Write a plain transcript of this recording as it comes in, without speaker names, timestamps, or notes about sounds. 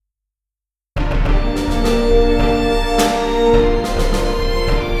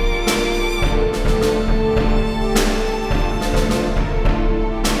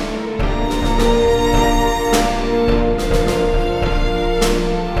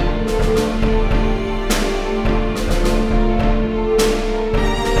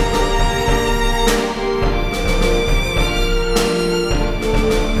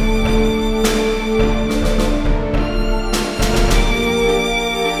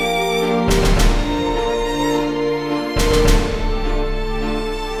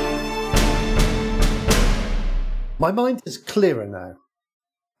My mind is clearer now.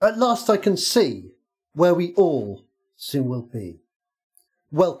 At last I can see where we all soon will be.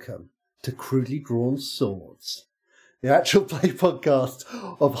 Welcome to Crudely Drawn Swords, the actual play podcast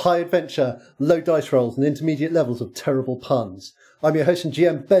of high adventure, low dice rolls and intermediate levels of terrible puns. I'm your host and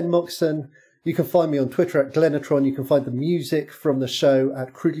GM, Ben Moxon. You can find me on Twitter at Glenatron. You can find the music from the show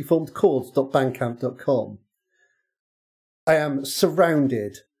at crudelyformedchords.bandcamp.com. I am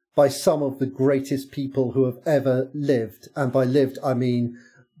surrounded by some of the greatest people who have ever lived. And by lived, I mean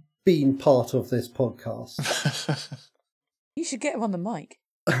been part of this podcast. You should get him on the mic.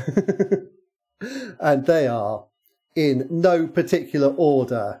 And they are in no particular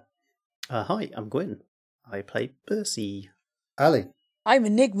order. Hi, I'm Gwyn. I play Percy. Ali. I'm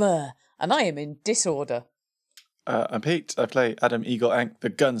Enigma, and I am in disorder. I'm Pete. I play Adam Eagle Ank, the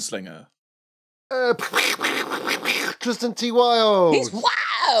gunslinger. Tristan T. Wild. He's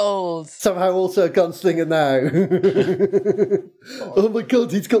wild! Somehow also a gunslinger now. Oh my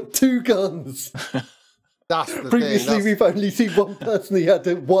god, he's got two guns. That's the Previously, thing. we've only seen one person who had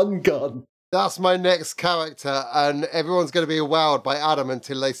one gun. That's my next character, and everyone's going to be wowed by Adam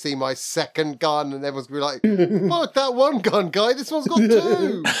until they see my second gun, and everyone's going to be like, fuck that one gun guy, this one's got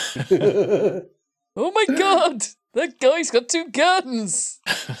two. Oh my god! That guy's got two guns!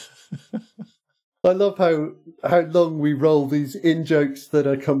 I love how long we roll these in-jokes that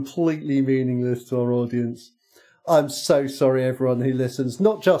are completely meaningless to our audience. I'm so sorry, everyone who listens,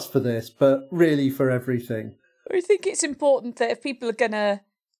 not just for this, but really for everything. I think it's important that if people are going to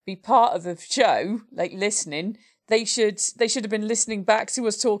be part of the show, like listening, they should have been listening back to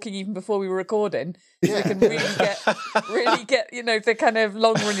us talking even before we were recording, so they can really get the kind of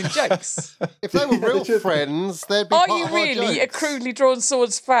long-running jokes. If they were real friends, they'd be Are part you of our really a jokes. Crudely Drawn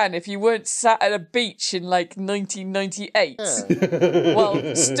Swords fan if you weren't sat at a beach in like 1998? Yeah.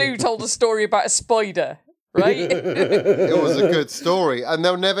 Well, Stu told a story about a spider, right? It was a good story, and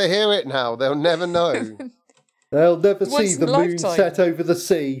they'll never hear it now. They'll never know. They'll never see Once in the a moon lifetime. set over the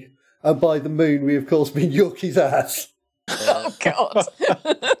sea, and by the moon we of course mean Yorkie's ass. Oh, God.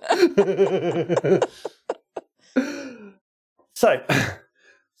 So,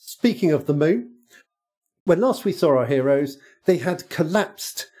 speaking of the moon, when last we saw our heroes, they had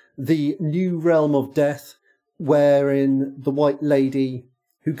collapsed the new realm of death, wherein the White Lady,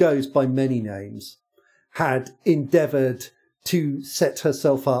 who goes by many names, had endeavoured to set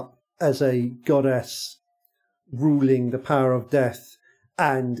herself up as a goddess ruling the power of death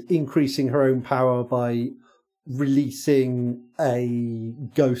and increasing her own power by releasing a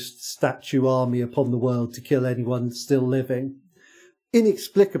ghost statue army upon the world to kill anyone still living.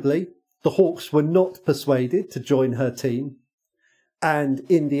 Inexplicably, the Hawks were not persuaded to join her team, and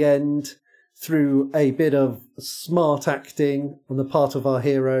in the end, through a bit of smart acting on the part of our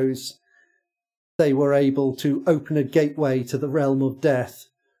heroes, they were able to open a gateway to the realm of death,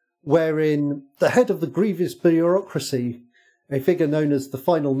 wherein the head of the grievous bureaucracy, a figure known as the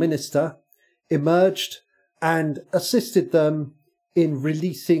Final Minister, emerged and assisted them in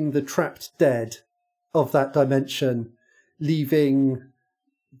releasing the trapped dead of that dimension, leaving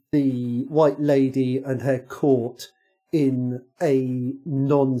the White Lady and her court in a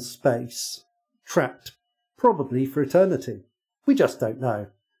non-space, trapped probably for eternity. We just don't know.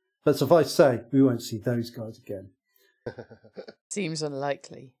 But suffice to say, we won't see those guys again. Seems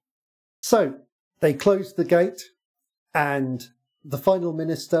unlikely. So, they closed the gate, and the Final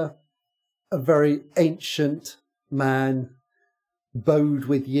Minister, a very ancient man, bowed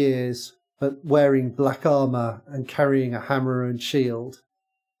with years, but wearing black armour and carrying a hammer and shield,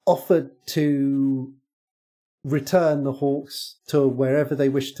 offered to return the Hawks to wherever they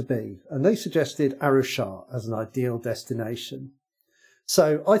wished to be. And they suggested Arushar as an ideal destination.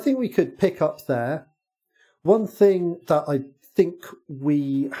 So I think we could pick up there. One thing that I think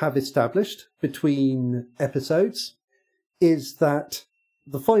we have established between episodes is that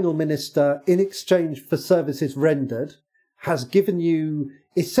the Final Minister, in exchange for services rendered, has given you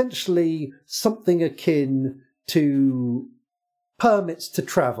essentially something akin to permits to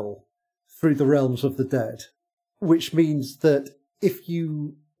travel through the realms of the dead, which means that if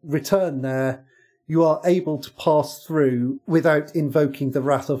you return there, you are able to pass through without invoking the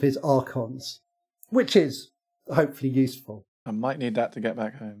wrath of his archons, which is hopefully useful. I might need that to get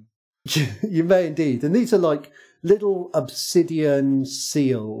back home. You may indeed. And these are like little obsidian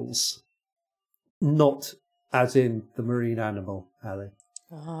seals, not as in the marine animal, Ali.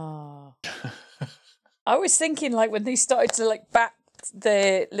 Ah. I was thinking, like, when they started to, like, bat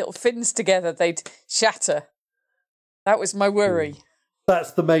their little fins together, they'd shatter. That was my worry.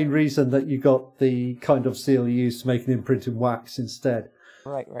 That's the main reason that you got the kind of seal you used to make an imprint in wax instead.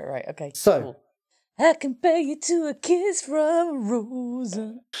 Right. Okay. So, cool. I compare you to a kiss from a rose.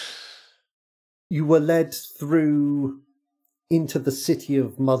 You were led through into the city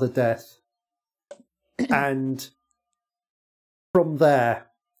of Mother Death, and from there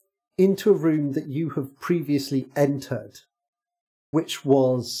into a room that you have previously entered, which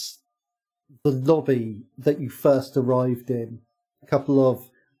was the lobby that you first arrived in. A couple of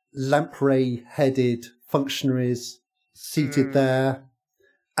lamprey-headed functionaries seated there,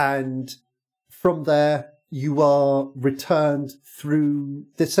 and from there you are returned through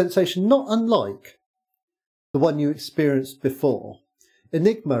this sensation not unlike the one you experienced before.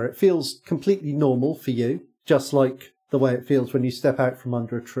 Enigma, it feels completely normal for you, just like the way it feels when you step out from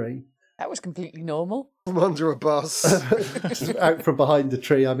under a tree. That was completely normal. From under a bus. Out from behind a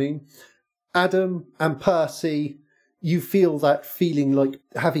tree, I mean. Adam and Percy, you feel that feeling like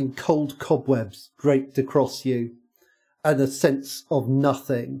having cold cobwebs draped across you and a sense of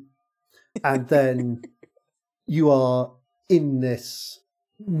nothing. And then you are in this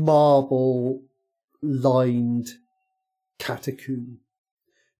marble-lined catacomb.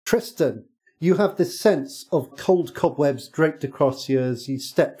 Tristan, you have this sense of cold cobwebs draped across you as you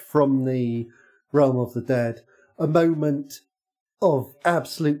step from the realm of the dead. A moment of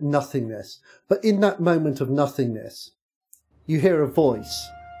absolute nothingness. But in that moment of nothingness, you hear a voice,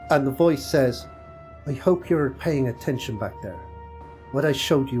 and the voice says, I hope you're paying attention back there. What I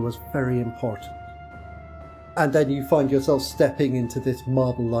showed you was very important. And then you find yourself stepping into this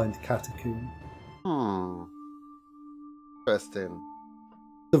marble-lined catacomb. Interesting.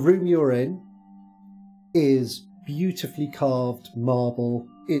 The room you're in is beautifully carved marble.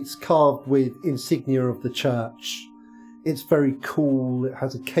 It's carved with insignia of the church. It's very cool. It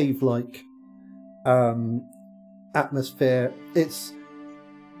has a cave-like atmosphere.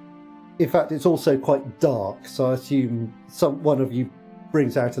 In fact, it's also quite dark, so I assume one of you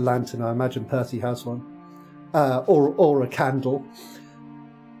brings out a lantern. I imagine Percy has one. Or a candle.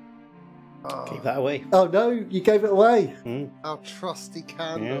 Keep that away. Oh no, you gave it away. Our trusty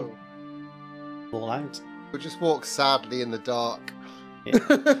candle. All out. We'll just walk sadly in the dark. Yeah.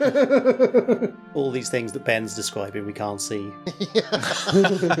 All these things that Ben's describing we can't see.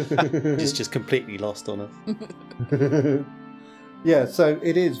 He's just completely lost on us. Yeah, so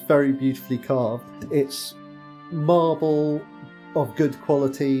it is very beautifully carved. It's marble of good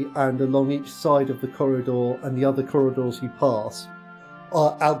quality, and along each side of the corridor and the other corridors you pass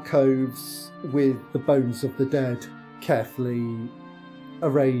are alcoves with the bones of the dead carefully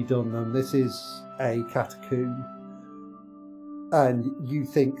arrayed on them. This is a catacomb, and you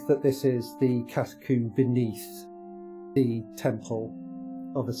think that this is the catacomb beneath the temple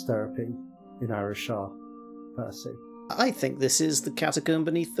of Asterope in Arashar, Percy. I think this is the catacomb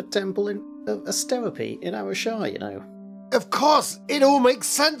beneath the temple of Asterope in Arashar, you know. Of course, it all makes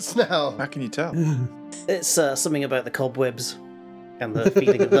sense now. How can you tell? It's something about the cobwebs and the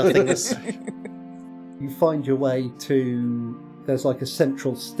feeling of nothingness. You find your way to... There's like a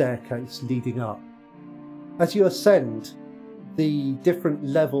central staircase leading up. As you ascend, the different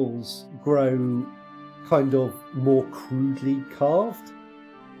levels grow kind of more crudely carved.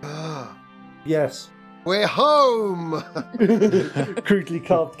 Yes. We're home! Crudely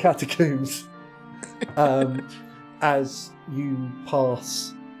carved catacombs. As you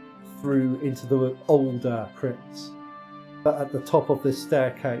pass through into the older crypts. But at the top of this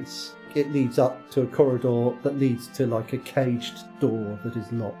staircase, it leads up to a corridor that leads to like a caged door that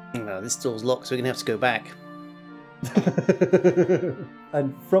is locked. No, this door's locked, so we're going to have to go back.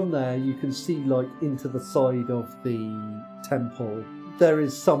 And from there you can see like into the side of the temple. There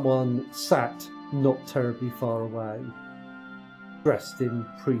is someone sat not terribly far away, dressed in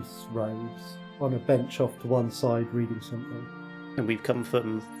priest's robes, on a bench off to one side reading something. And we've come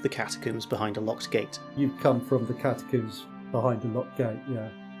from the catacombs behind a locked gate. You've come from the catacombs behind a locked gate, yeah.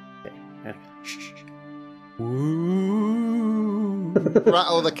 Okay. Shh.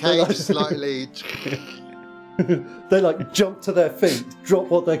 Rattle the cage slightly. They like jump to their feet, drop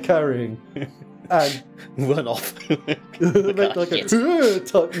what they're carrying, and Run off. they make like a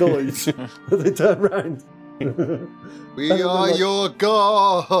type noise. They turn round. We are your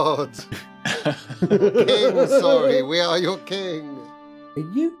god! King, sorry, we are your king.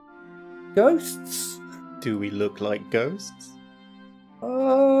 Are you ghosts? Do we look like ghosts?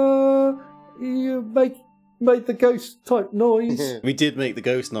 You made the ghost type noise. We did make the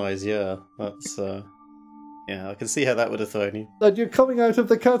ghost noise, yeah. That's, yeah, I can see how that would have thrown you. And you're coming out of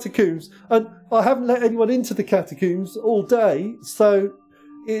the catacombs, and I haven't let anyone into the catacombs all day, so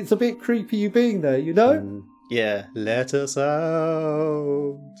it's a bit creepy you being there, you know? Yeah, let us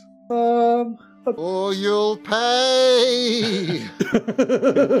out. Or you'll pay!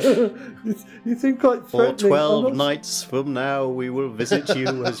 You seem quite For threatening. 12 nights from now, we will visit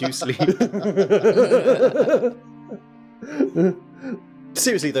you as you sleep.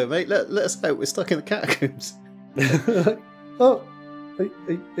 Seriously though, mate, let us out. We're stuck in the catacombs. Oh,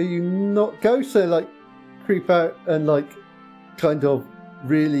 are you not ghosts? They like creep out and like kind of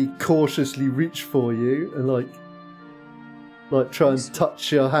really cautiously reach for you and like try and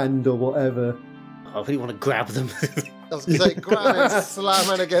touch your hand or whatever. I really want to grab them. I was going to say, grab it,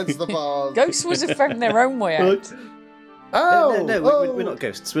 slam it against the bars. Ghosts would have found their own way out. Oh, no, we're not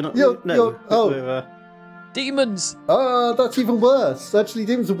ghosts. We're not. We're, Demons. Oh, that's even worse. Actually,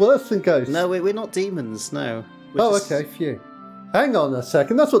 demons are worse than ghosts. no, we're not demons. No. We're Oh, just- okay, phew. Hang on a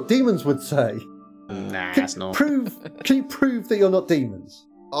second. That's what demons would say. Nah, Can it's not. Can you prove that you're not demons?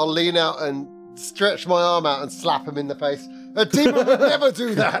 I'll lean out and stretch my arm out and slap him in the face. A demon would never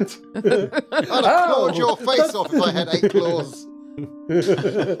do that. I'd have clawed your face off if I had 8 claws.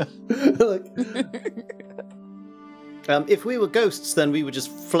 Like, If we were ghosts, then we would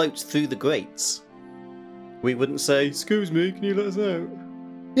just float through the grates. We wouldn't say, "Excuse me, can you let us out?"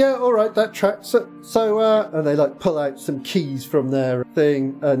 yeah, all right, that tracks. And they like pull out some keys from their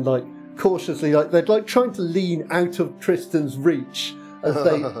thing and like cautiously, like they're like trying to lean out of Tristan's reach as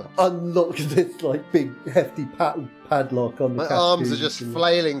they unlock this like big hefty padlock on the. My arms are just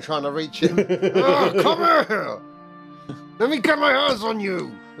flailing trying to reach him. Oh, come here! Let me get my hands on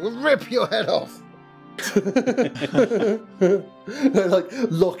you! We'll rip your head off! They like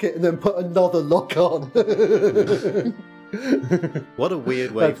lock it and then put another lock on. What a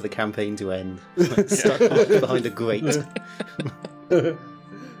weird way for the campaign to end. Like, stuck behind a grate.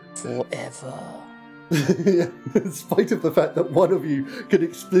 Forever. Yeah, in spite of the fact that one of you can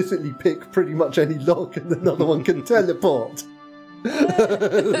explicitly pick pretty much any lock and another one can teleport.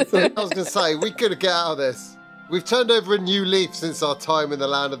 I was going to say, we could get out of this. We've turned over a new leaf since our time in the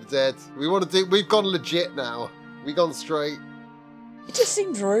land of the dead. We've gone legit now. We've gone straight. It just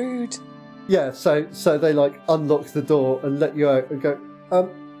seemed rude. Yeah, so they like unlock the door and let you out and go,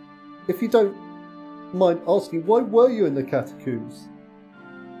 if you don't mind asking, why were you in the catacombs?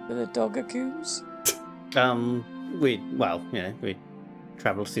 For the doggacoos. We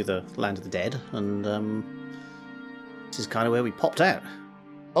travelled through the land of the dead, and this is kind of where we popped out.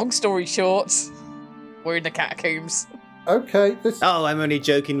 Long story short, we're in the catacombs. Okay, this. Oh, I'm only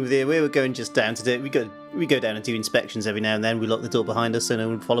joking with you. We were going just down to do. We go down and do inspections every now and then. We lock the door behind us, so no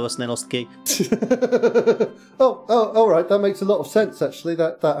one would follow us, and they lost the key. all right. That makes a lot of sense. Actually,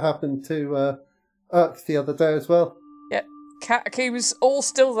 that happened to Urk the other day as well. Yep. Catacombs all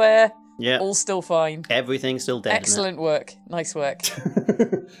still there. Yeah, All still fine. everything's still dead. Excellent work. Nice work.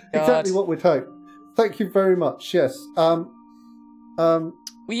 Exactly what we'd hope. Thank you very much. Yes.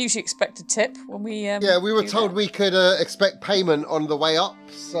 We usually expect a tip when we. Yeah, we were do told that. we could expect payment on the way up,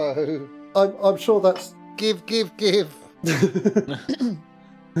 so I'm sure that's. give.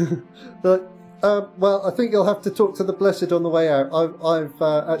 Well, I think you'll have to talk to the Blessed on the way out. I've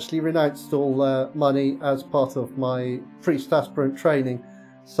actually renounced all money as part of my priest aspirant training,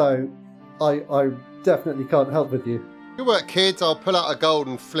 so I definitely can't help with you. Good work, kids. I'll pull out a gold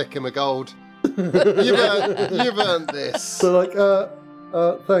and flick him a gold. You've earned this. So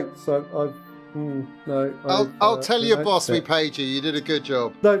thanks. I'll tell your renounced boss we it. paid you. You did a good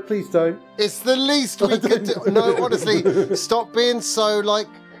job. No, please don't. It's the least we could do. No, honestly, stop being so like.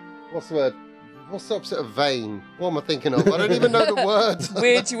 What's the word? What's the opposite of vain? What am I thinking of? I don't even know the word.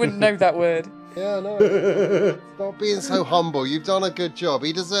 Weird you wouldn't know that word. Yeah, no. Stop being so humble. You've done a good job.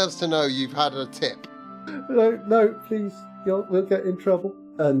 He deserves to know you've had a tip. No, please. We'll get in trouble.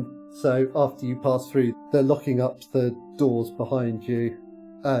 And so after you pass through, they're locking up the doors behind you,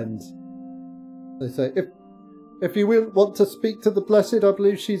 and they say, if you will want to speak to the Blessed, I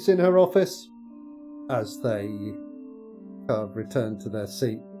believe she's in her office. As they return to their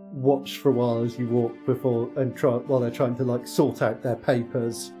seat, watch for a while as you walk while they're trying to like sort out their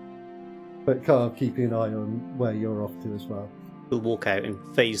papers, but keeping an eye on where you're off to as well. We'll walk out and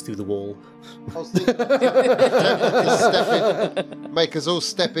phase through the wall. I was thinking, make us all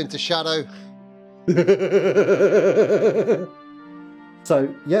step into shadow.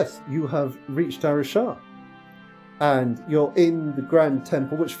 So, yes, you have reached Arashar. And you're in the Grand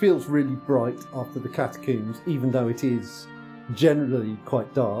Temple, which feels really bright after the catacombs, even though it is generally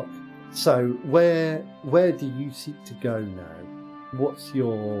quite dark. So, where do you seek to go now? What's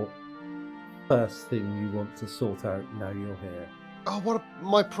your first thing you want to sort out now you're here? Oh,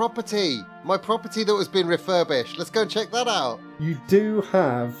 my property! My property that was being refurbished. Let's go and check that out. You do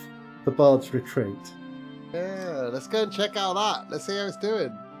have the Bard's Retreat. Yeah, let's go and check out that. Let's see how it's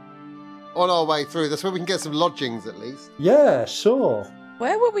doing. on our way through. That's where we can get some lodgings at least. Yeah, sure.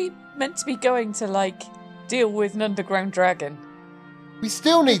 Where were we meant to be going to, like, deal with an underground dragon? We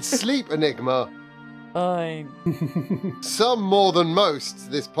still need sleep, Enigma. Fine. Some more than most,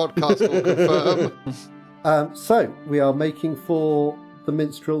 this podcast will confirm. So, we are making for the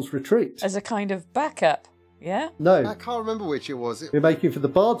Minstrel's Retreat. As a kind of backup, yeah? I No, can't remember which it was. we're making for the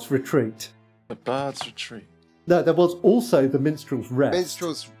Bard's Retreat. The Bard's Retreat. No, there was also the Minstrel's Rest.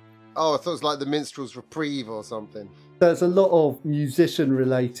 Minstrel's... Oh, I thought it was like the Minstrel's Reprieve or something. There's a lot of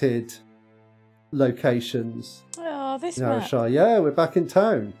musician-related locations Oh, this in map. Arashar. Yeah, we're back in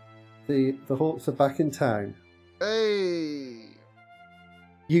town. The Hawks are back in town. Hey!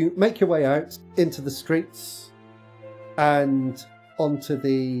 You make your way out into the streets and onto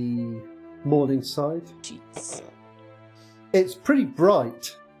the Morningside. Jeez. It's pretty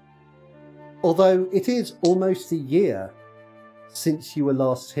bright, although it is almost a year since you were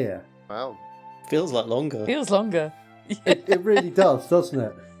last here. Wow. Feels like longer. Feels longer. It really does, doesn't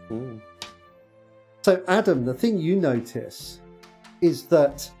it? Mm. So, Adam, the thing you notice is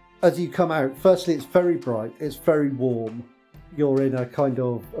that as you come out, firstly, it's very bright, it's very warm. You're in a kind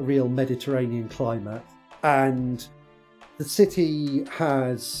of a real Mediterranean climate, and the city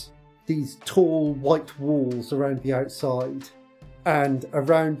has these tall white walls around the outside, and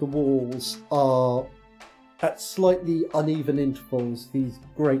around the walls are, at slightly uneven intervals, these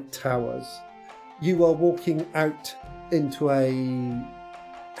great towers. You are walking out into a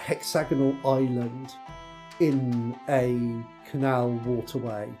hexagonal island in a canal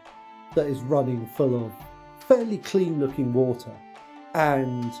waterway that is running full of fairly clean looking water,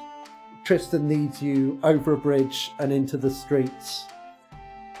 and Tristan leads you over a bridge and into the streets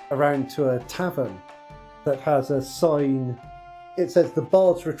around to a tavern that has a sign. It says the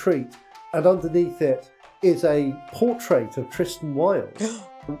Bard's Retreat, and underneath it is a portrait of Tristan Wilde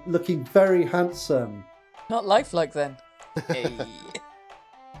looking very handsome, Not lifelike then. Hey.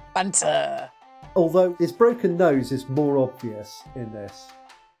 Banter. although his broken nose is more obvious in this.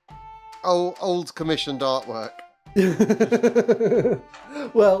 Oh, old commissioned artwork.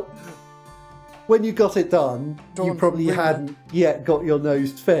 Well, when you got it done, Drawn you probably from Ringer. hadn't yet got your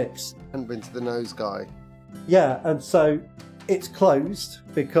nose fixed. Hadn't been to the nose guy. Yeah, and so it's closed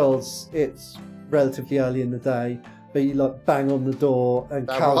because it's relatively early in the day, but you like bang on the door and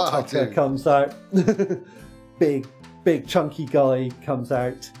That's Cal what I Tucker do. comes out. big chunky guy comes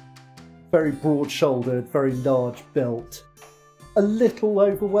out, very broad-shouldered, very large built, a little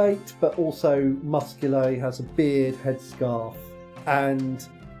overweight, but also muscular. He has a beard, headscarf, and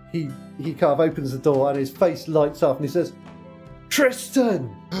he kind of opens the door and his face lights up and he says,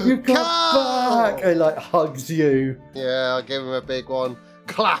 "Tristan, you got Cal!" back!" And he like hugs you. Yeah, I'll give him a big one.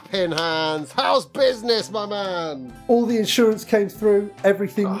 Clapping hands. How's business, my man? All the insurance came through,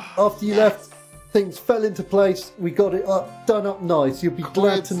 everything after you left, things fell into place. We got it done up nice. You'll be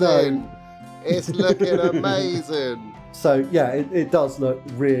glad to know. Quid's in. It's looking amazing. So yeah, it does look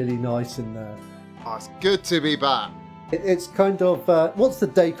really nice in there. Oh, it's good to be back. It's kind of what's the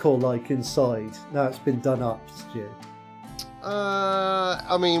decor like inside now it's been done up, Stu?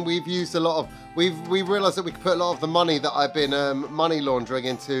 I mean, we've used a lot of. We realised that we could put a lot of the money that I've been money laundering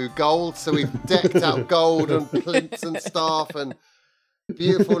into gold. So we've decked out gold and plinths and stuff and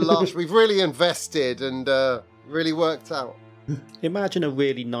beautiful lush. We've really invested and really worked out. Imagine a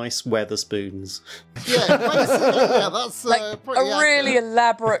really nice Weatherspoons. Yeah, basically, yeah, that's Like pretty a really accurate.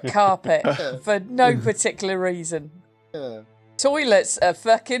 elaborate carpet for no particular reason. Yeah. Toilets are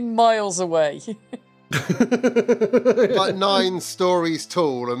fucking miles away. Like 9 stories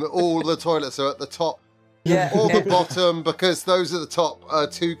tall, and all the toilets are at the top Yeah. or the bottom because those at the top are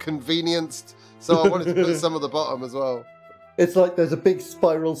too convenienced. So I wanted to put some at the bottom as well. It's like there's a big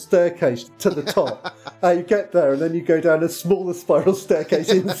spiral staircase to the top. You get there and then you go down a smaller spiral staircase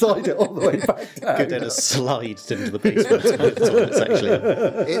inside it all the way back down. Go down a slide into the basement of the toilets,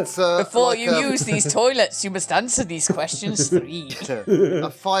 actually. It's Before like you use these toilets, you must answer these questions 3. a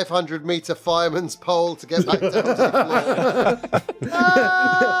 500-meter fireman's pole to get back down to the floor.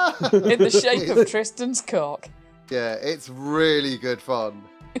 Ah! In the shape of Tristan's cock. Yeah, it's really good fun.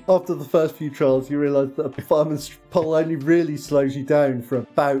 After the first few trials, you realise that a fireman's pole only really slows you down for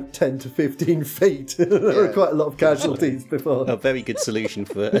about 10 to 15 feet. There were Yeah. quite a lot of casualties before. A very good solution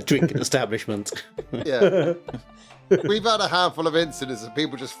for a drinking establishment. Yeah. We've had a handful of incidents of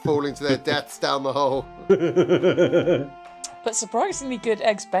people just falling to their deaths down the hole. But surprisingly good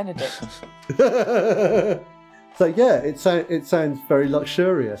eggs Benedict. So yeah, it sounds very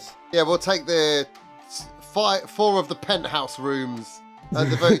luxurious. Yeah, we'll take the 4 of the penthouse rooms at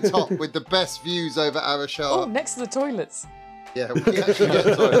the very top with the best views over Oh, Arashar. next to the toilets. Yeah, we actually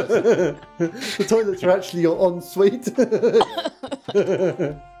get toilets. The toilets are actually your ensuite.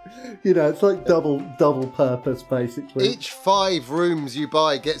 It's like double purpose, basically. Each 5 rooms you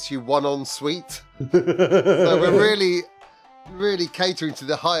buy gets you 1 ensuite. So we're really, really catering to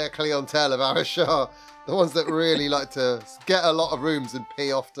the higher clientele of Arashar. The ones that really like to get a lot of rooms and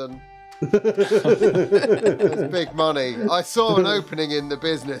pee often. It's big money. I saw an opening in the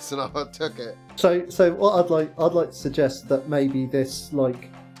business and I took it. So what I'd like to suggest that maybe this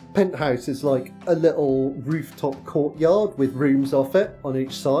penthouse is like a little rooftop courtyard with rooms off it on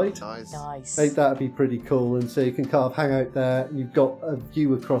each side. Nice. I think that'd be pretty cool, and so you can kind of hang out there and you've got a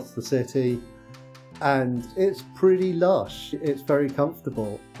view across the city and it's pretty lush. It's very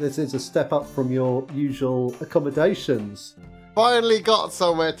comfortable. This is a step up from your usual accommodations. Finally got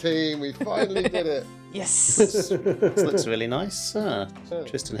somewhere, team. We finally did it. Yes. This looks really nice.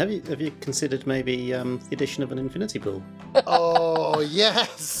 Tristan, have you considered maybe the addition of an infinity pool? Oh,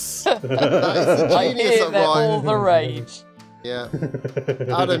 yes. That is a I genius hear at they're all right. the rage. Yeah.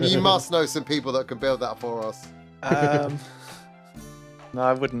 Adam, you must know some people that can build that for us. No,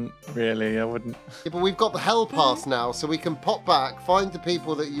 I wouldn't really. I wouldn't. Yeah, but we've got the Hell Pass now, so we can pop back, find the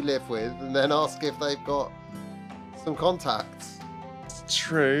people that you live with, and then ask if they've got some contacts. It's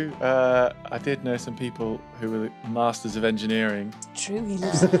true. I did know some people who were masters of engineering. True, he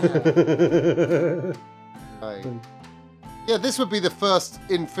lives there. Right. Yeah, this would be the first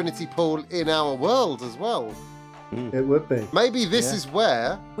infinity pool in our world as well. It would be. Maybe this is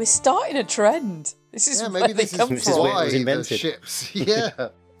where. We're starting a trend. This is where Maybe they this come is This is where it why was the invented. ships. Yeah.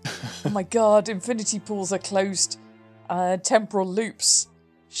 Oh my god, infinity pools are closed temporal loops.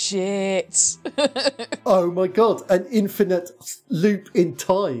 Shit. Oh my god, an infinite loop in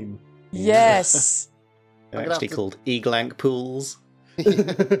time. Yes. They're I'm gonna actually have to- called Eaglank pools. I'm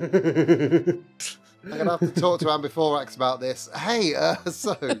going to have to talk to Ambithorax about this. Hey,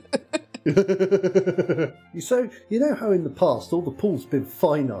 so. So, you know how in the past all the pools been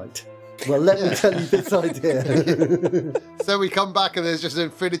finite? Well, let me tell you this idea. So we come back and there's just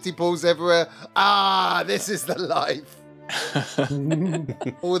infinity pools everywhere. Ah, this is the life.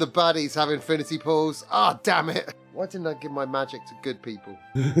 All the baddies have infinity pools. Ah, damn it. Why didn't I give my magic to good people?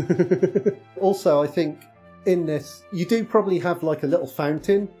 Also, I think in this, you do probably have like a little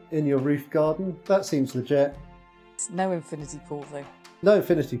fountain in your roof garden. That seems legit. It's no infinity pool though. No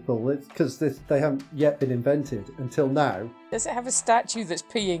infinity pool, because they haven't yet been invented until now. Does it have a statue that's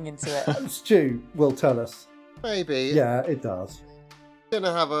peeing into it? Stu will tell us. Maybe. Yeah, it does.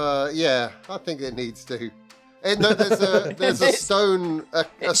 Gonna have a. Yeah, I think it needs to. No, there's a stone a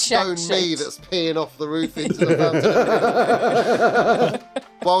It's stone me shack-shaped. that's peeing off the roof into the fountain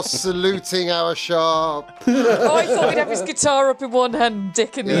while saluting Arashar. Oh, I thought he'd have his guitar up in one hand and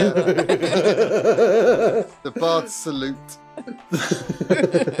dick in the other. The bard's salute.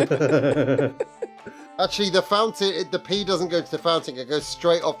 Actually, the fountain, the pee doesn't go to the fountain; it goes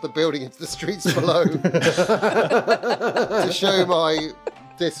straight off the building into the streets below. To show my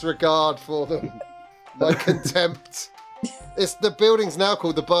disregard for them, my contempt. The building's now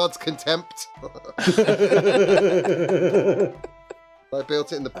called the Bard's Contempt. I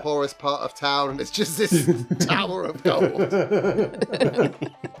built it in the poorest part of town, and it's just this tower of gold.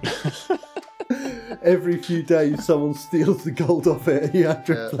 Every few days, someone steals the gold off it and you have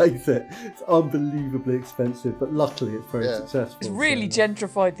to Yeah. replace it. It's unbelievably expensive, but luckily it's very Yeah. successful. It's really so-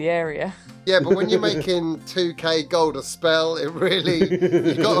 gentrified the area. Yeah, but when you're making 2k gold a spell, it really,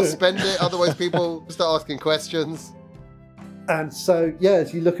 you've got to spend it, otherwise people start asking questions. And so, yeah,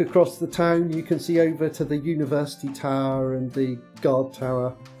 as you look across the town, you can see over to the University Tower and the Guard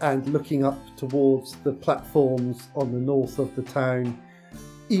Tower, and looking up towards the platforms on the north of the town.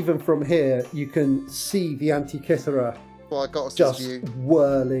 Even from here, you can see the Antikythera Well, I got us just this view.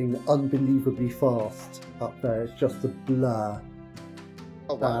 whirling unbelievably fast up there. It's just a blur.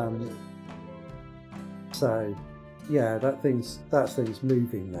 Oh, wow. um, So, yeah, that thing's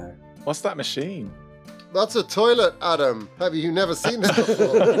moving now. What's that machine? That's a toilet, Adam. Have you never seen that before?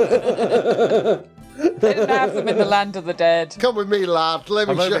 They didn't have them in the land of the dead. Come with me, lad. Let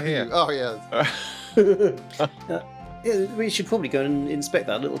me I'm show over here. you. Oh, yes. Yeah, we should probably go and inspect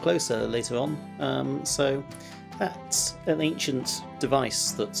that a little closer later on. So that's an ancient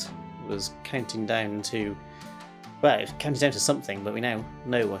device that was counting down to. Well, it's counting down to something, but we now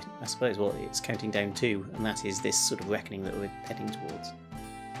know, I suppose, what it's counting down to, and that is this sort of reckoning that we're heading towards.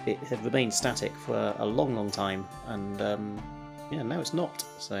 It had remained static for a long, long time, and yeah, now it's not.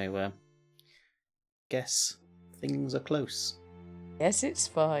 So, guess things are close. Yes, it's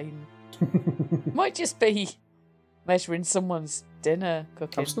fine. Might just be measuring someone's dinner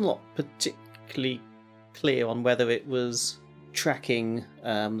cooking. I'm still not particularly clear on whether it was tracking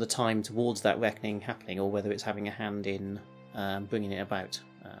the time towards that reckoning happening, or whether it's having a hand in bringing it about.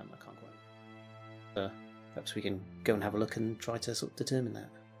 I can't quite. Perhaps we can go and have a look and try to sort of determine that.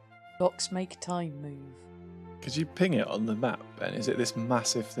 Clocks make time move. Could you ping it on the map, Ben? Is it this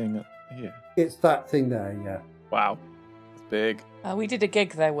massive thing up here? It's that thing there, yeah. Wow. It's big. We did a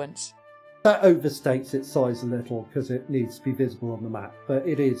gig there once. That overstates its size a little because it needs to be visible on the map, but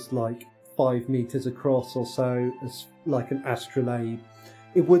it is like 5 meters across or so, as like an astrolabe.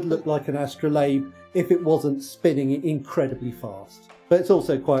 It would look like an astrolabe if it wasn't spinning incredibly fast. But it's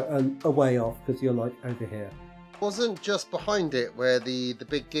also quite a way off because you're like over here. Wasn't just behind it where the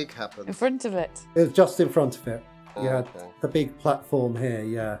big gig happened. In front of it. It was just in front of it. You had Okay. the big platform here,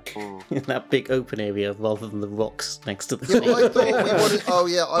 yeah. In that big open area rather than the rocks next to the Yeah, thing. but I thought we wanted. Oh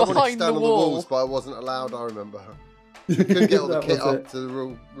yeah, I wanted to Behind stand the on the wall. walls, but I wasn't allowed. I remember. You couldn't get all the That kit was up to the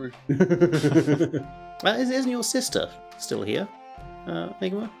roof. Isn't your sister still here,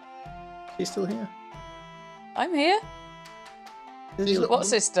 Nigma? She's still here. I'm here. She's not- What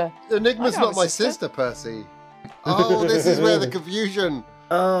sister? Enigma's I know not a my sister. sister, Percy. Oh, this is where the confusion.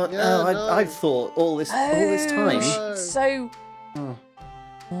 Oh, Yeah, no. I thought all this time. No. So. Oh.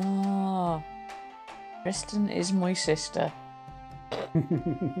 Ah. Kristen is my sister.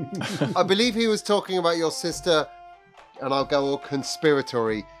 I believe he was talking about your sister, and I'll go all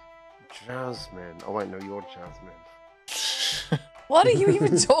conspiratory. Jasmine. Oh wait, no, you're Jasmine. What are you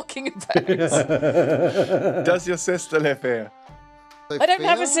even talking about? Does your sister live here? I don't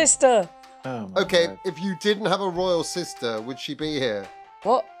have a Sophia? sister. Oh my Okay, God. if you didn't have a royal sister, would she be here?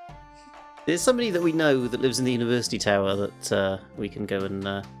 What? There's somebody that we know that lives in the university tower that we can go and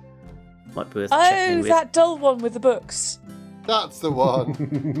might be worth checking Oh, with. that dull one with the books. That's the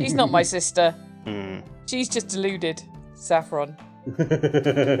one. She's not my sister. Hmm. She's just deluded. Saffron.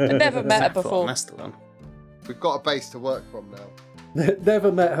 I never met her Saffron, before. that's the one. We've got a base to work from now.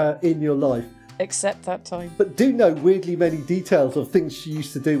 Never met her in your life, Except that time. but do know weirdly many details of things she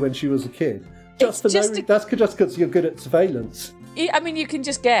used to do when she was a kid. Just It's for just no, a- that's just because you're good at surveillance. I mean, you can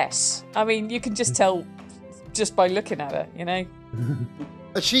just guess. I mean, you can just tell just by looking at her, you know?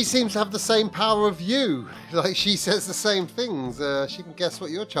 And she seems to have the same power of you. Like, she says the same things. She can guess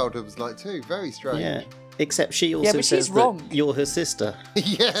what your childhood was like too. Very strange. Yeah. Except she also but says she's wrong. that you're her sister.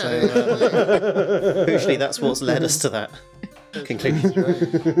 Yeah. Crucially, that's what's led us to that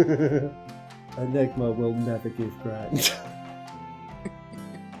conclusion. Enigma will never give ground.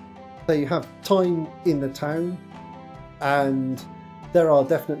 They have time in the town, and there are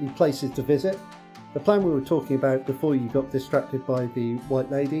definitely places to visit. The plan we were talking about before you got distracted by the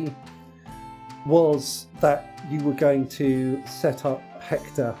White Lady was that you were going to set up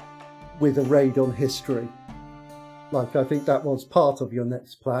Hector with a raid on history. Like, I think that was part of your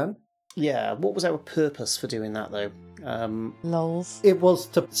next plan. Yeah, what was our purpose for doing that, though? Lols. It was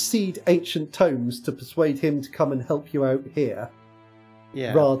to seed ancient tomes to persuade him to come and help you out here,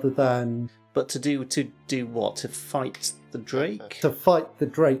 Yeah. rather than But to do what? To fight the Drake? to fight the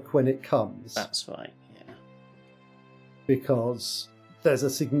Drake when it comes. That's right, yeah. Because there's a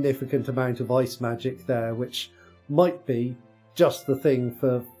significant amount of ice magic there, which might be just the thing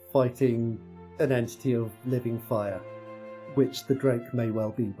for fighting an entity of living fire, which the Drake may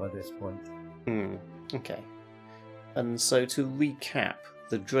well be by this point. Okay. And so to recap,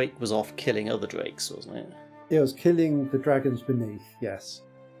 the Drake was off killing other Drakes, wasn't it? It was killing the dragons beneath, yes.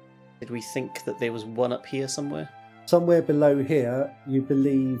 Did we think that there was one up here somewhere? Somewhere below here, you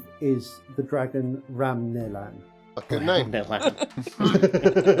believe, is the dragon Ram Nilan. A good name. No, Lan.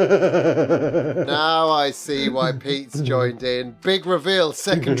 Now I see why Pete's joined in. Big reveal,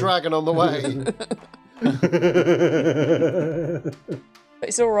 second dragon on the way. But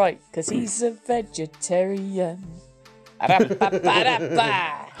it's alright, because he's a vegetarian.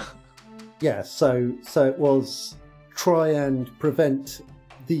 Ba-da-ba-ba-da-ba. Yeah, so it was try and prevent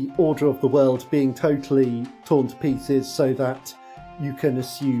the order of the world being totally torn to pieces so that you can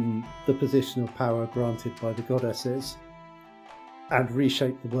assume the position of power granted by the goddesses and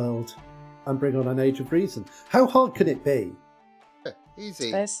reshape the world and bring on an age of reason. How hard can it be?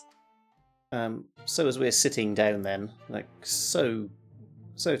 Easy. There's- So as we're sitting down then, like, so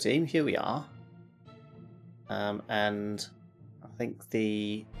team, here we are. And I think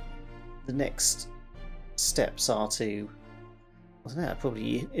the next steps are to, I don't know,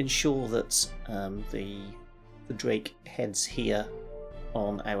 probably ensure that the Drake heads here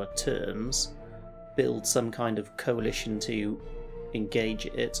on our terms, build some kind of coalition to engage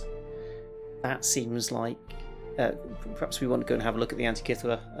it. That seems like perhaps we want to go and have a look at the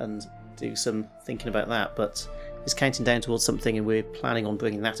Antikythera and do some thinking about that, but if it's counting down towards something and we're planning on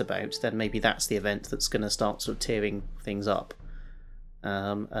bringing that about, then maybe that's the event that's going to start sort of tearing things up.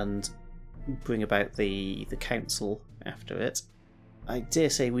 and bring about the council after it. I dare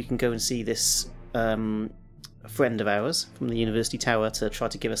say we can go and see this friend of ours from the University Tower to try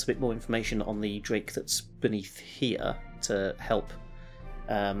to give us a bit more information on the Drake that's beneath here to help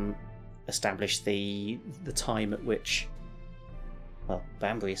establish the time at which, well,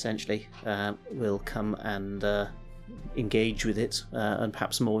 Banbury essentially will come and engage with it, and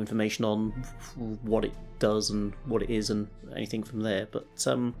perhaps more information on what it does and what it is and anything from there. But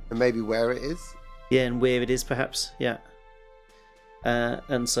And maybe where it is? yeah, and where it is perhaps, yeah.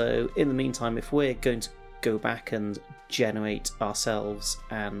 And so in the meantime, if we're going to go back and generate ourselves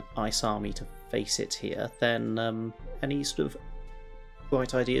an ice army to face it here, then any sort of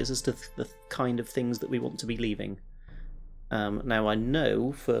bright ideas as to the kind of things that we want to be leaving? Now I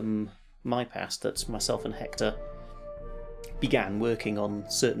know from my past that myself and Hector began working on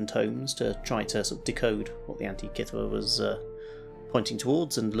certain tomes to try to sort of decode what the Antikythera was pointing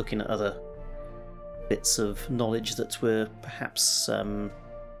towards, and looking at other bits of knowledge that were perhaps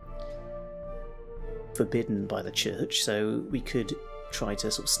forbidden by the church, so we could try to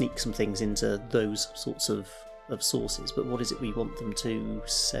sort of sneak some things into those sorts of sources. But what is it we want them to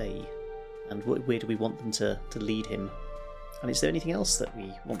say, and where do we want them to lead him? And is there anything else that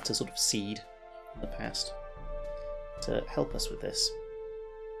we want to sort of seed in the past to help us with this?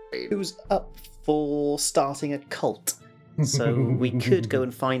 Who's up for starting a cult? So we could go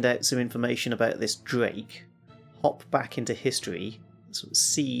and find out some information about this Drake, hop back into history, sort of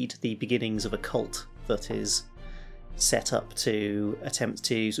seed the beginnings of a cult that is set up to attempt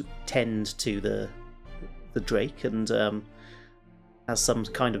to sort of tend to the Drake, and has some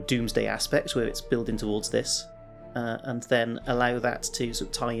kind of doomsday aspect where it's building towards this, and then allow that to sort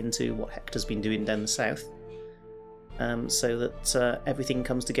of tie into what Hector's been doing down the south, so that everything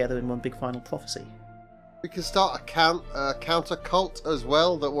comes together in one big final prophecy. We can start a counter cult as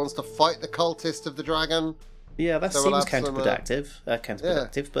well that wants to fight the cultist of the dragon. Yeah, that So we'll seems have some,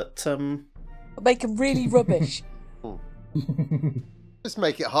 counterproductive, but Make them really rubbish. Just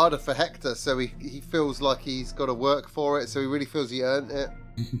make it harder for Hector so he feels like he's got to work for it, so he really feels he earned it.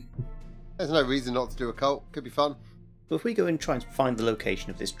 There's no reason not to do a cult. Could be fun. But if we go and try and find the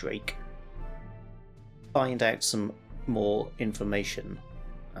location of this Drake, find out some more information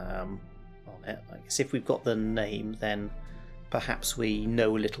on it, I guess if we've got the name, then perhaps we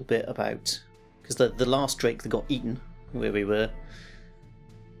know a little bit about... Because the last Drake that got eaten, where we were,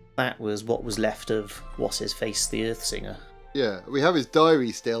 that was what was left of What's-His-Face, the Earthsinger. Yeah, we have his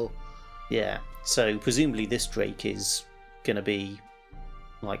diary still. Yeah, so presumably this Drake is going to be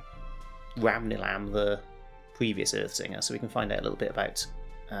like Ramnilam, the previous Earthsinger, so we can find out a little bit about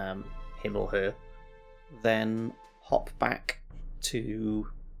him or her. Then hop back to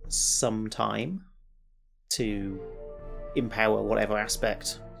some time to empower whatever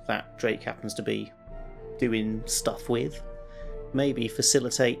aspect that Drake happens to be doing stuff with. Maybe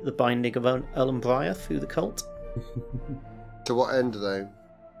facilitate the binding of Ulumbria through the cult. To what end, though?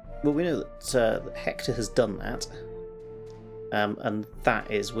 Well, we know that Hector has done that, and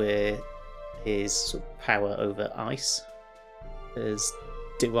that is where his sort of power over ice is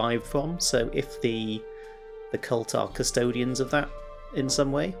derived from. So if the cult are custodians of that in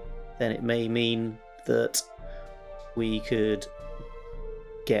some way, then it may mean that we could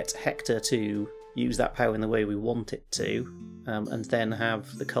get Hector to use that power in the way we want it to, and then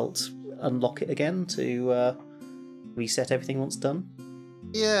have the cult unlock it again to reset everything once done.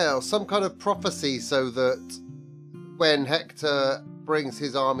 Yeah, or some kind of prophecy so that when Hector brings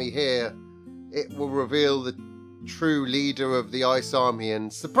his army here, it will reveal the true leader of the Ice Army,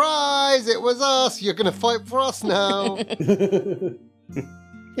 and surprise, it was us! You're going to fight for us now!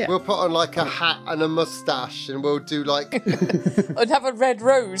 Yeah. We'll put on like a hat and a moustache, and we'll do like And have a red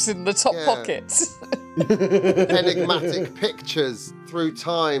rose in the top Yeah. pocket. enigmatic pictures through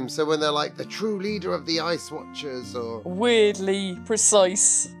time, so when they're like the true leader of the Ice Watchers, or Weirdly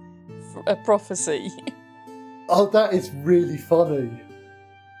precise a prophecy. Oh, that is really funny.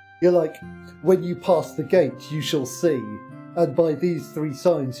 You're like, when you pass the gate, you shall see, and by these 3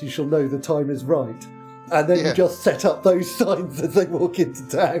 signs you shall know the time is right. And then Yeah. you just set up those signs as they walk into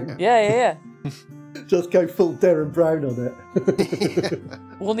town. Yeah. Just go full Darren Brown on it.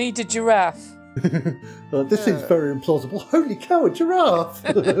 We'll need a giraffe. This seems very implausible. Holy cow, a giraffe!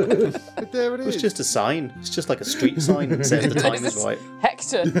 but there it It's is. just a sign. It's just like a street sign that says the time is right.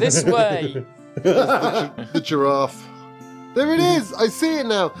 Hector, this way. The giraffe. There it is. I see it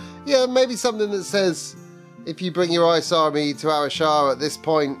now. Yeah, maybe something that says, if you bring your Ice Army to Arashar at this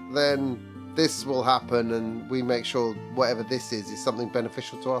point, then this will happen, and we make sure whatever this is something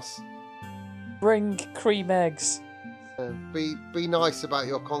beneficial to us. Bring cream eggs. Be nice about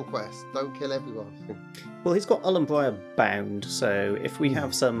your conquest. Don't kill everyone. Well, he's got Ullenbriar bound, so if we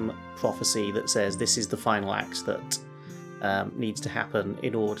have some prophecy that says this is the final act that needs to happen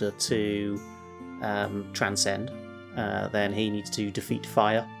in order to transcend, then he needs to defeat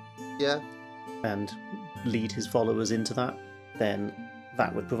fire. Yeah. And lead his followers into that. Then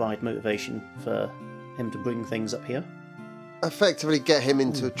that would provide motivation for him to bring things up here. Effectively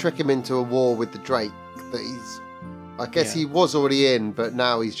trick him into a war with the Drake that I guess he was already in, but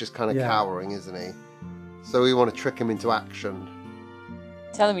now he's just kind of cowering, isn't he? So we want to trick him into action.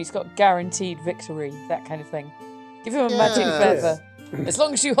 Tell him he's got guaranteed victory, that kind of thing. Give him a magic feather. As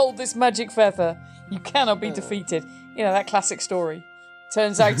long as you hold this magic feather, you cannot be defeated. You know, that classic story.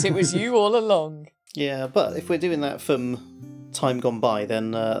 Turns out it was you all along. Yeah, but if we're doing that from time gone by,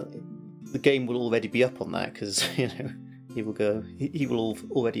 then the game will already be up on that, because, he will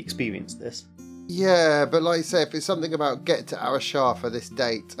already experience this. Yeah, but like I say, if it's something about get to Arashar for this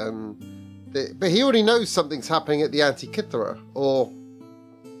date, but he already knows something's happening at the Antikythera, or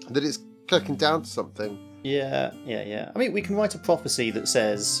that it's clicking down to something. Yeah. I mean, we can write a prophecy that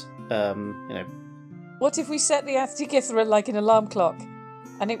says, What if we set the Antikythera like an alarm clock,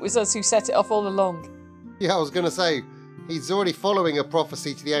 and it was us who set it off all along? Yeah, I was going to say, he's already following a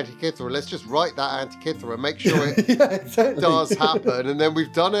prophecy to the Antikythera. Let's just write that Antikythera, make sure it does happen, and then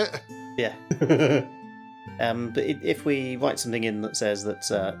we've done it. Yeah. But if we write something in that says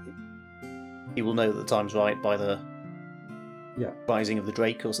that he will know that the time's right by the rising of the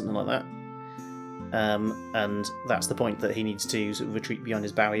Drake or something like that, and that's the point that he needs to sort of retreat beyond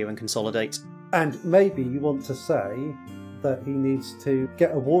his barrier and consolidate. And maybe you want to say that he needs to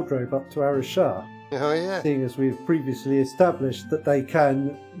get a wardrobe up to Arashar. Oh, yeah. Seeing as we've previously established that they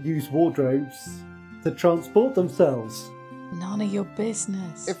can use wardrobes to transport themselves. None of your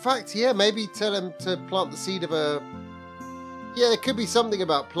business. In fact, maybe tell him to plant the seed of a... Yeah, there could be something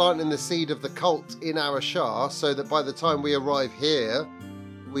about planting the seed of the cult in Arashar, so that by the time we arrive here,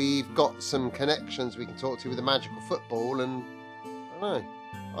 we've got some connections we can talk to with a magical football and... I don't know,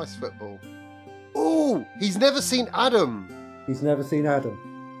 ice football. Oh, he's never seen Adam. He's never seen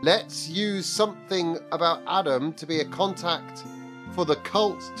Adam. Let's use something about Adam to be a contact for the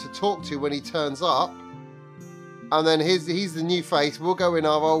cult to talk to when he turns up. And then he's the new face. We'll go in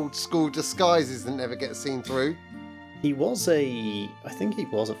our old school disguises and never get seen through. I think he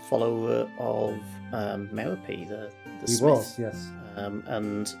was a follower of Merope, the He smith. was, yes.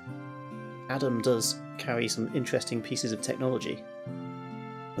 And Adam does carry some interesting pieces of technology,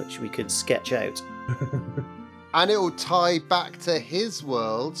 which we could sketch out. And it will tie back to his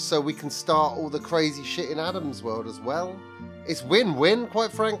world, so we can start all the crazy shit in Adam's world as well. It's win-win,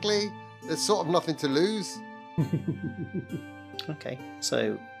 quite frankly. There's sort of nothing to lose. Okay,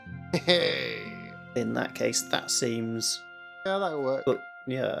 so in that case, that seems... Yeah, that'll work. But,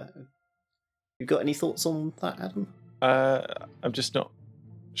 yeah. You got any thoughts on that, Adam? I'm just not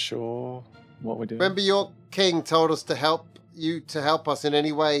sure what we're doing. Remember your king told us to help us in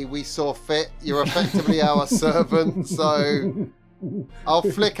any way we saw fit. You're effectively our servant, so I'll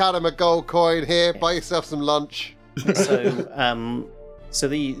flick Adam a gold coin here, buy yourself some lunch. So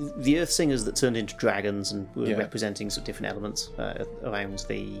the Earth Singers that turned into dragons and were representing some different elements around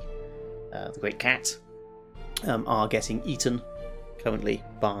the Great Cat are getting eaten currently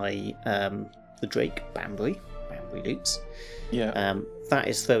by the Drake Banbury Loops. Yeah. That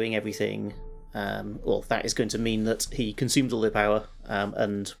is throwing everything. That is going to mean that he consumes all their power,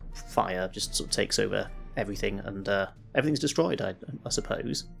 and fire just sort of takes over everything, and everything's destroyed. I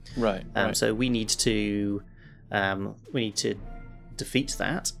suppose. Right. So we need to defeat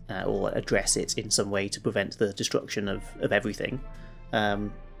that or address it in some way to prevent the destruction of everything.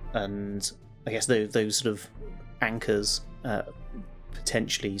 And I guess those sort of anchors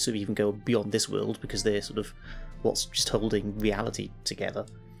potentially sort of even go beyond this world, because they're sort of what's just holding reality together.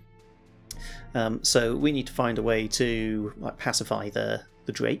 So we need to find a way to pacify the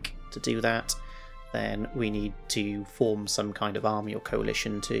Drake. To do that, then we need to form some kind of army or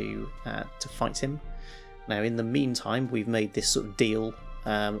coalition to fight him. Now, in the meantime, we've made this sort of deal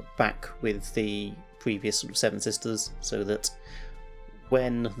back with the previous sort of Seven Sisters, so that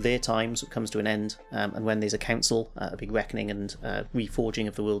when their time sort of comes to an end, and when there's a council, a big reckoning and reforging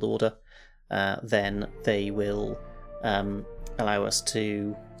of the world order, then they will allow us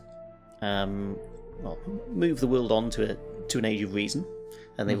to move the world on to an age of reason,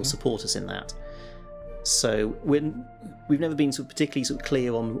 and they will support us in that. So we've never been sort of particularly sort of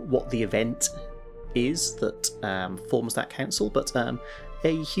clear on what the event is that forms that council, but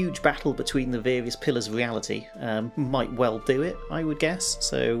a huge battle between the various pillars of reality might well do it, I would guess.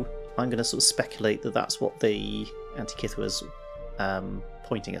 So I'm going to sort of speculate that that's what the Antikythera was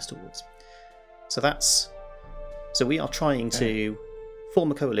pointing us towards. So we are trying to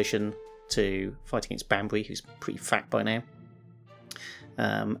form a coalition to fight against Banbury, who's pretty fat by now.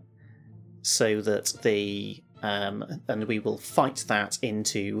 So that and we will fight that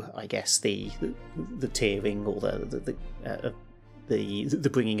into, I guess, the tearing or the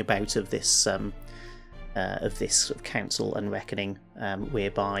bringing about of this sort of council and reckoning,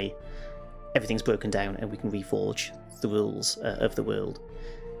 whereby everything's broken down and we can reforge the rules of the world.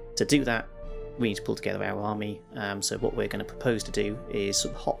 To do that, we need to pull together our army. So what we're going to propose to do is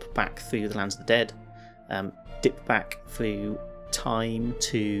sort of hop back through the lands of the dead, dip back through time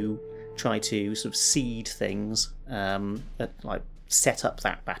to try to sort of seed things, like set up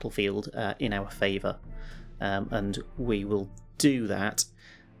that battlefield in our favour, and we will do that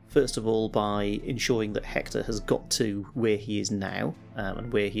first of all by ensuring that Hector has got to where he is now,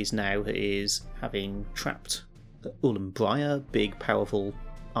 and where he is now is having trapped Ulambriar, big powerful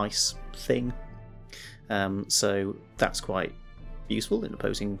ice thing. So that's quite useful in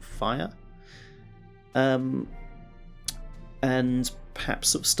opposing fire. And perhaps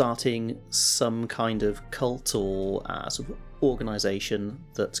sort of starting some kind of cult or sort of organisation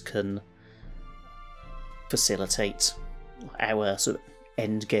that can facilitate our sort of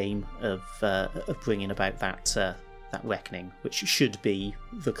end game of bringing about that reckoning, which should be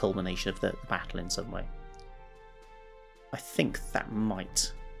the culmination of the battle in some way. I think that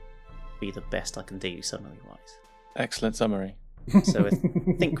might be the best I can do summary-wise. Excellent summary. So I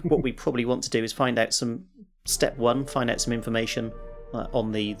think what we probably want to do is find out step one, find out some information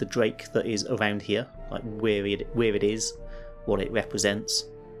on the Drake that is around here, like where it is, what it represents,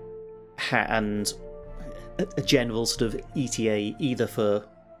 and a general sort of ETA either for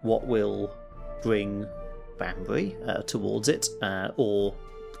what will bring Banbury towards it, or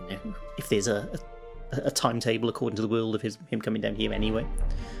if there's a timetable according to the world of him coming down here anyway.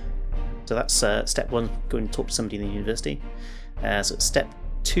 So that's step one, go and talk to somebody in the university. So step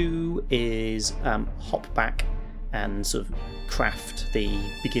two is hop back and sort of craft the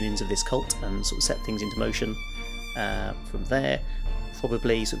beginnings of this cult and sort of set things into motion from there.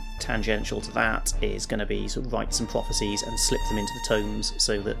 Probably sort of tangential to that is going to be sort of write some prophecies and slip them into the tomes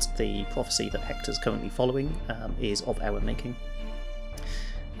so that the prophecy that Hector's currently following is of our making.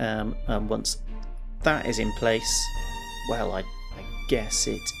 Once that is in place, well, I guess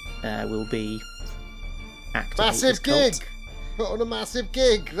it will be activate massive this cult. Gig! Put on a massive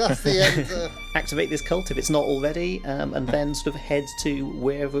gig! That's the answer. Activate this cult if it's not already, and then sort of head to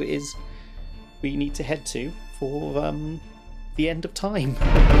wherever it is we need to head to for the end of time.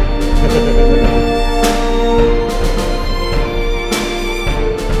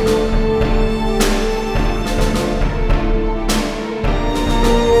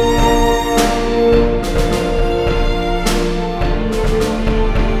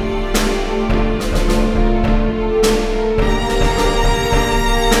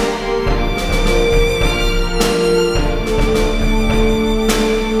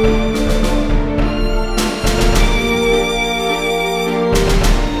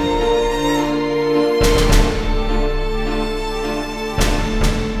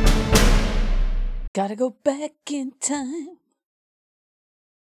 Gotta go back in time.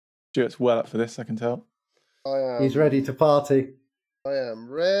 Stuart's well up for this, I can tell. I am. He's ready to party. I am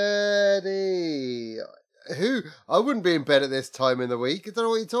ready. I wouldn't be in bed at this time in the week. I don't know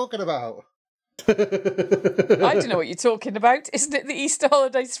what you're talking about. I don't know what you're talking about. Isn't it the Easter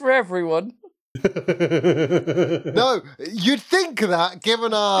holidays for everyone? No, you'd think that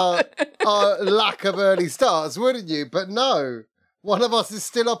given our lack of early starts, wouldn't you? But no, one of us is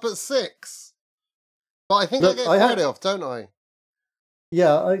still up at 6. But I think Look, I get I Friday off, don't I?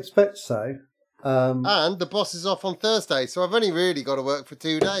 Yeah, I expect so. And the boss is off on Thursday, so I've only really got to work for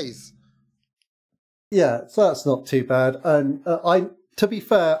 2 days. Yeah, so that's not too bad. And to be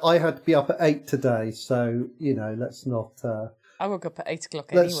fair, I had to be up at 8 today, so let's not. I woke up at 8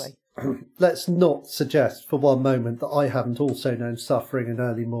 o'clock anyway. Let's not suggest for one moment that I haven't also known suffering in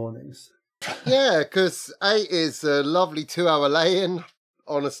early mornings. Yeah, because 8 is a lovely 2-hour lay-in.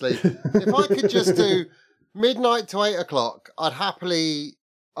 Honestly, if I could just do midnight to 8 o'clock, I'd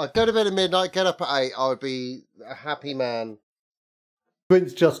go to bed at midnight, get up at 8. I would be a happy man.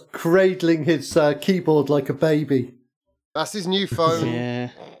 Quint's just cradling his keyboard like a baby. That's his new phone.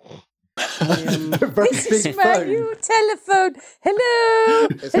 Yeah. Very This big is my phone. new telephone. Hello.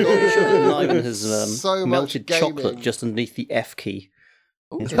 It's got Ivan has so much melted gaming. chocolate just underneath the F key.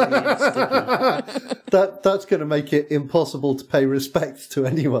 It's really sticky. That's going to make it impossible to pay respect to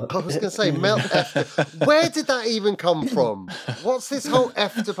anyone. I was going to say, melt F. Where did that even come from? What's this whole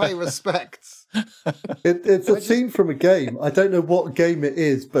F to pay respect? It's a scene from a game. I don't know what game it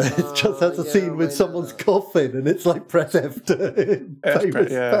is, but it just has a yeah, scene with I someone's know. coffin, and it's like press F to pay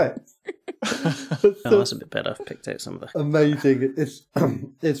respect. It's Oh, that's a bit better. I've picked out some of the. amazing.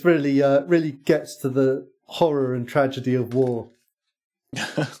 It's really really gets to the horror and tragedy of war.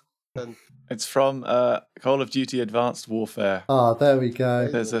 It's from Call of Duty Advanced Warfare. Ah, there we go.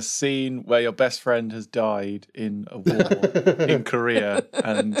 There's a scene where your best friend has died in a war in Korea,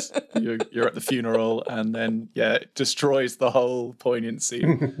 and you're at the funeral, and then it destroys the whole poignancy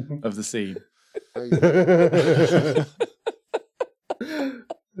of the scene.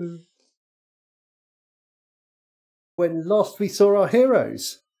 When last we saw our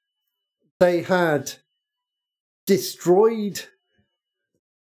heroes, they had destroyed.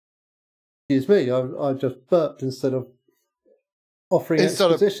 Excuse me, I just burped instead of offering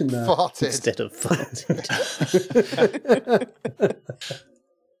exposition there. Farted. Instead of farted.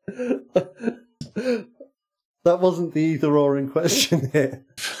 That wasn't the either or in question here.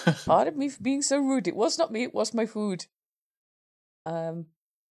 Pardon me for being so rude. It was not me, it was my food.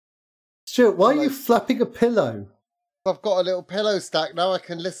 Stuart, why are you flapping a pillow? I've got a little pillow stack now. I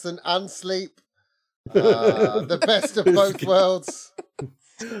can listen and sleep. The best of both worlds.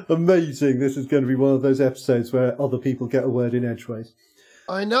 Amazing. This is going to be one of those episodes where other people get a word in edgeways.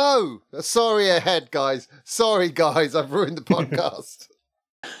 I know. Sorry ahead, guys. Sorry, guys. I've ruined the podcast.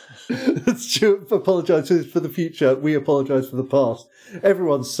 Stuart apologises for the future. We apologise for the past.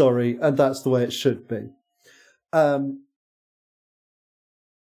 Everyone's sorry, and that's the way it should be.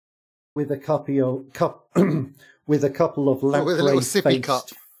 With a couple of With a little sippy cup.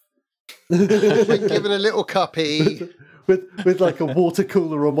 Been given a little cuppy. with like a water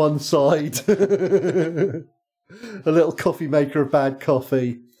cooler on one side, a little coffee maker of bad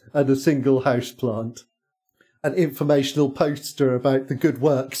coffee, and a single house plant. An informational poster about the good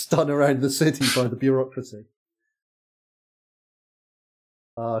works done around the city by the bureaucracy.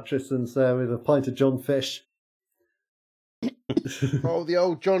 Tristan's there with a pint of John Fish. Oh, the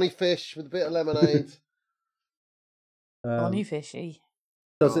old Johnny Fish with a bit of lemonade. Bonnie fishy.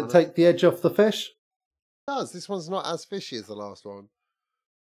 Does it take the edge off the fish? It does. This one's not as fishy as the last one.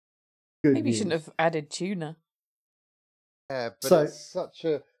 Good Maybe you news. shouldn't have added tuna. Yeah, but So- it's such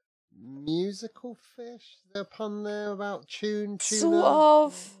a musical fish. Is there a pun there about tuna? Sort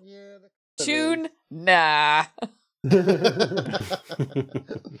of. Yeah. Tune? Nah.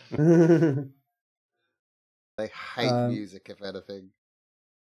 They hate Um, music, if anything.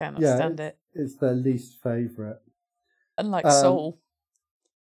 Cannot Yeah, stand it. It's their least favourite. Unlike Soul.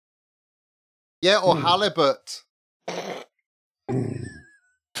 Yeah, or halibut.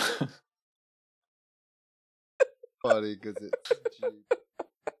 Funny because it's cheap.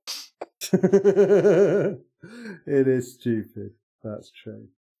 It is stupid. That's true.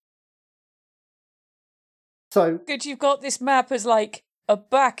 So, Good, you've got this map as like a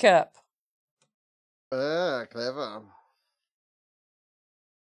backup. Ah, clever.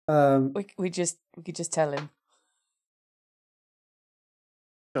 We could just tell him.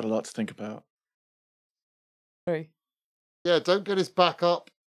 Got a lot to think about. True. Yeah, don't get his back up.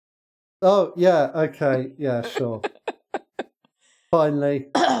 oh yeah, okay, yeah, sure. Finally.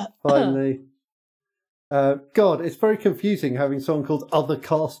 God, it's very confusing having someone called other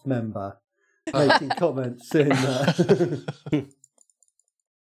cast member making comments in.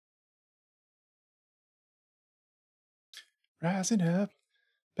 Rising up,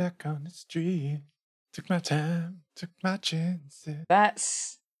 back on the street. Took my time, took my chances.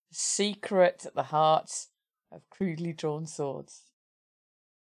 That's secret at the heart of crudely drawn swords.